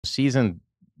Season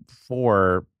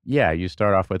 4, yeah, you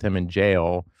start off with him in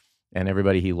jail, and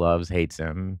everybody he loves hates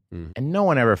him, Mm. and no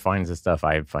one ever finds the stuff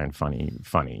I find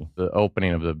funny. The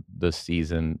opening of the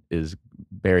season is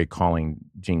Barry calling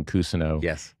Gene Cousineau,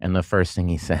 Yes. and the first thing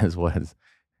he says was,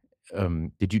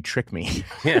 "Did you trick me?"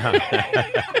 Yeah.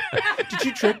 Did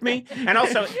you trick me? And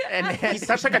also, he's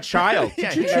such like a child.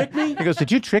 Did you trick me? He goes, "Did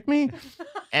you trick me?"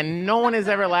 And no one has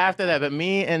ever laughed at that, but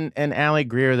me and Allie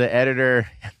Greer, the editor,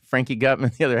 Frankie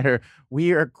Gutman, the other editor,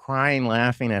 we are crying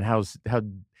laughing at how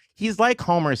he's like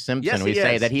Homer Simpson. Yes, we he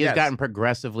say is. that he has Yes. gotten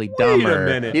progressively Wait dumber. a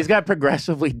minute. He's got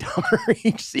progressively dumber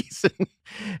each season.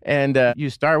 And you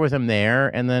start with him there,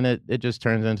 and then it just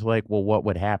turns into like, well, what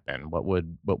would happen? What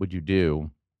would you do?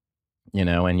 You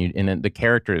know, and the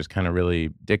characters kind of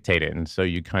really dictate it. And so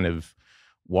you kind of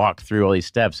walk through all these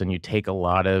steps, and you take a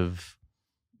lot of,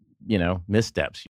 missteps.